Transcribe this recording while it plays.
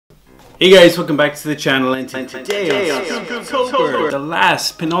Hey guys, welcome back to the channel, and today on October, the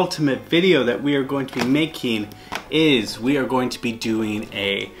last penultimate video that we are going to be making is we are going to be doing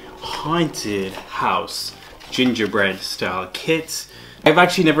a haunted house gingerbread style kit. I've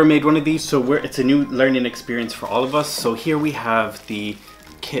actually never made one of these, so it's a new learning experience for all of us. So here we have the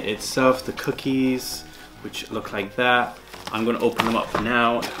kit itself, the cookies, which look like that. I'm going to open them up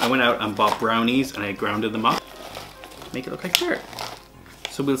now. I went out and bought brownies and I grounded them up, make it look like dirt.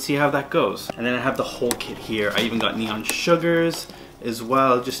 So we'll see how that goes. And then I have the whole kit here. I even got neon sugars as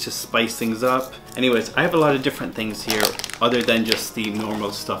well, just to spice things up. Anyways, I have a lot of different things here other than just the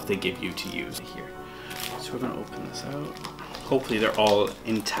normal stuff they give you to use here. So we're gonna open this out. Hopefully they're all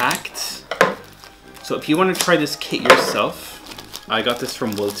intact. So if you want to try this kit yourself, I got this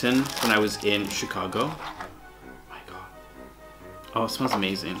from Wilton when I was in Chicago. Oh my God. Oh, it smells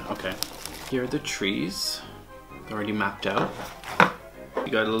amazing. Okay. Here are the trees. They're already mapped out.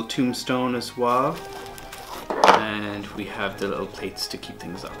 You got a little tombstone as well, and we have the little plates to keep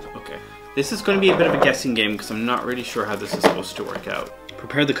things up. Okay, this is going to be a bit of a guessing game because I'm not really sure how this is supposed to work out.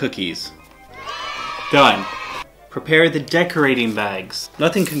 Prepare the cookies. Done. Prepare the decorating bags.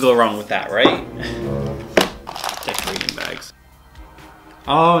 Nothing can go wrong with that, right? Decorating bags.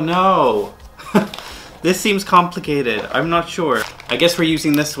 Oh no! This seems complicated. I'm not sure. I guess we're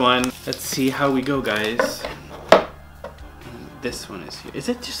using this one. Let's see how we go, guys. This one is here. Is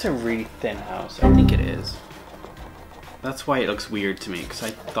it just a really thin house? I think it is. That's why it looks weird to me, because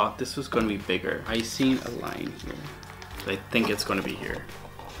I thought this was going to be bigger. I seen a line here. I think it's going to be here.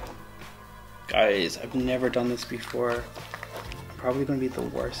 Guys, I've never done this before. I'm probably going to be the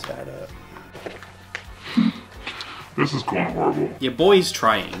worst at it. This is going horrible. Your boy's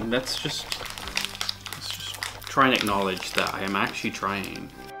trying. Let's just try and acknowledge that I am actually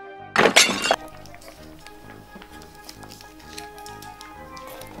trying.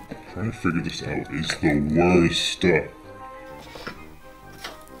 Trying to figure this out is the worst.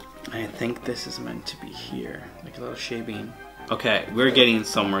 I think this is meant to be here, like a little shaving. Okay, we're getting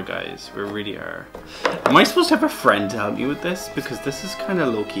somewhere, guys. We really are. Am I supposed to have a friend to help me with this? Because this is kind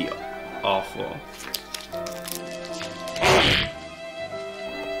of low-key awful.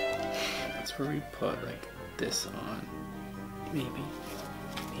 That's where we put like this on. Maybe.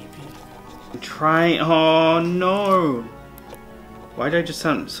 I'm trying. Oh no! Why did I just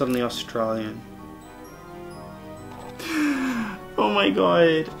sound suddenly Australian? Oh my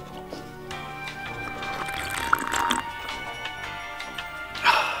God.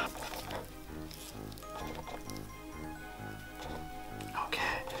 Okay.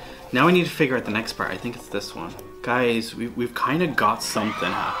 Now we need to figure out the next part. I think it's this one. Guys, we've kind of got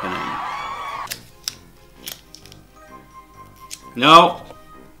something happening. No.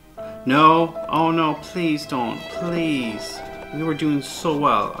 No. Oh no, please don't. Please. We were doing so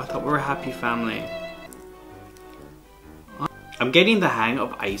well. I thought we were a happy family. I'm getting the hang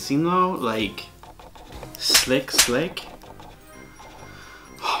of icing though, like slick.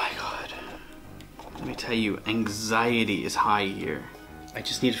 Oh my God. Let me tell you, anxiety is high here. I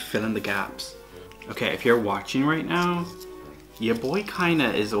just need to fill in the gaps. Okay, if you're watching right now, your boy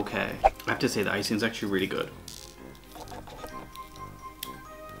kinda is okay. I have to say the icing's actually really good.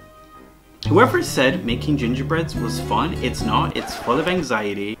 Whoever said making gingerbreads was fun, it's not. It's full of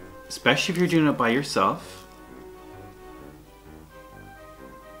anxiety, especially if you're doing it by yourself.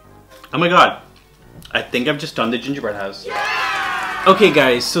 Oh my God, I think I've just done the gingerbread house. Yeah! Okay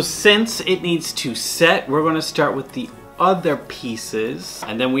guys, so since it needs to set, we're gonna start with the other pieces.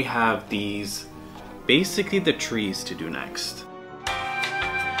 And then we have these, basically the trees to do next.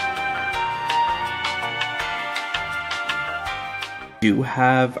 Do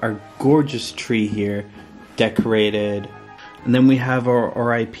have our gorgeous tree here decorated, and then we have our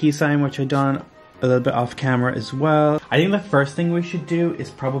RIP sign, which I done a little bit off camera as well. I think the first thing we should do is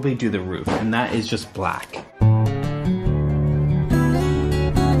probably do the roof, and that is just black.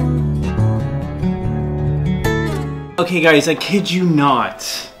 Okay guys, I kid you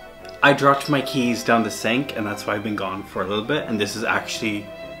not, I dropped my keys down the sink, and that's why I've been gone for a little bit, and this is actually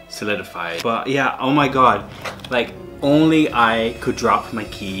solidified. But yeah, oh my God, like only I could drop my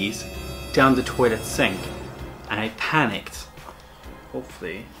keys down the toilet sink, and I panicked.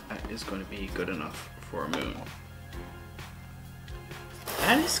 Hopefully that is going to be good enough for a moon.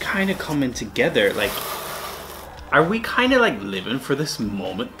 That is kind of coming together. Like, are we kind of like living for this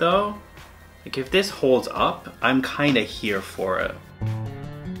moment though? Like if this holds up, I'm kind of here for it.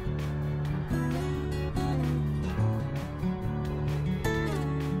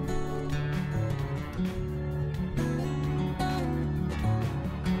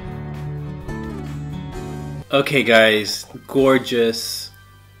 Okay guys, gorgeous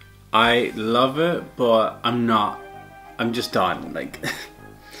I love it, but I'm just done. Like,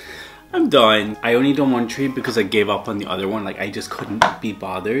 I'm done. I only done one tree because I gave up on the other one. Like, I just couldn't be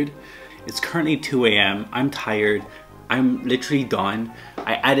bothered. It's currently 2 a.m. I'm tired. I'm literally done.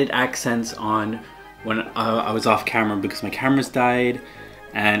 I added accents on when I was off camera because my cameras died.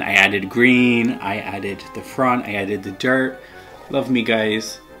 And I added green, I added the front, I added the dirt. Love me,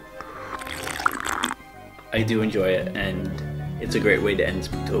 guys. I do enjoy it, and it's a great way to end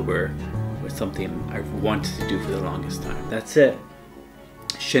Spooktober with something I've wanted to do for the longest time. That's it.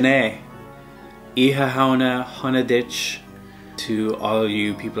 Shanae. Iha hauna hanadich. To all of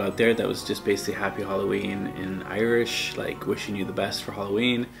you people out there, that was just basically Happy Halloween in Irish, like wishing you the best for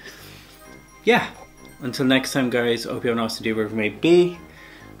Halloween. Yeah, until next time, guys, I hope you have an awesome day wherever you may be.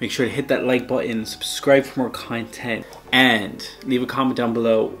 Make sure to hit that like button, subscribe for more content, and leave a comment down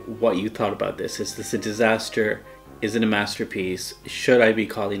below what you thought about this. Is this a disaster? Is it a masterpiece? Should I be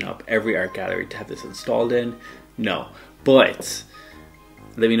calling up every art gallery to have this installed in? No, but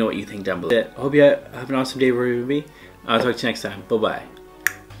let me know what you think down below. I hope you have an awesome day wherever you may be. I'll talk to you next time. Bye-bye.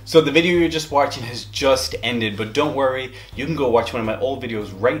 So the video you're just watching has just ended, but don't worry, you can go watch one of my old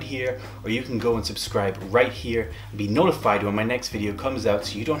videos right here, or you can go and subscribe right here and be notified when my next video comes out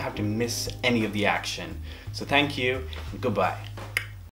so you don't have to miss any of the action. So thank you and goodbye.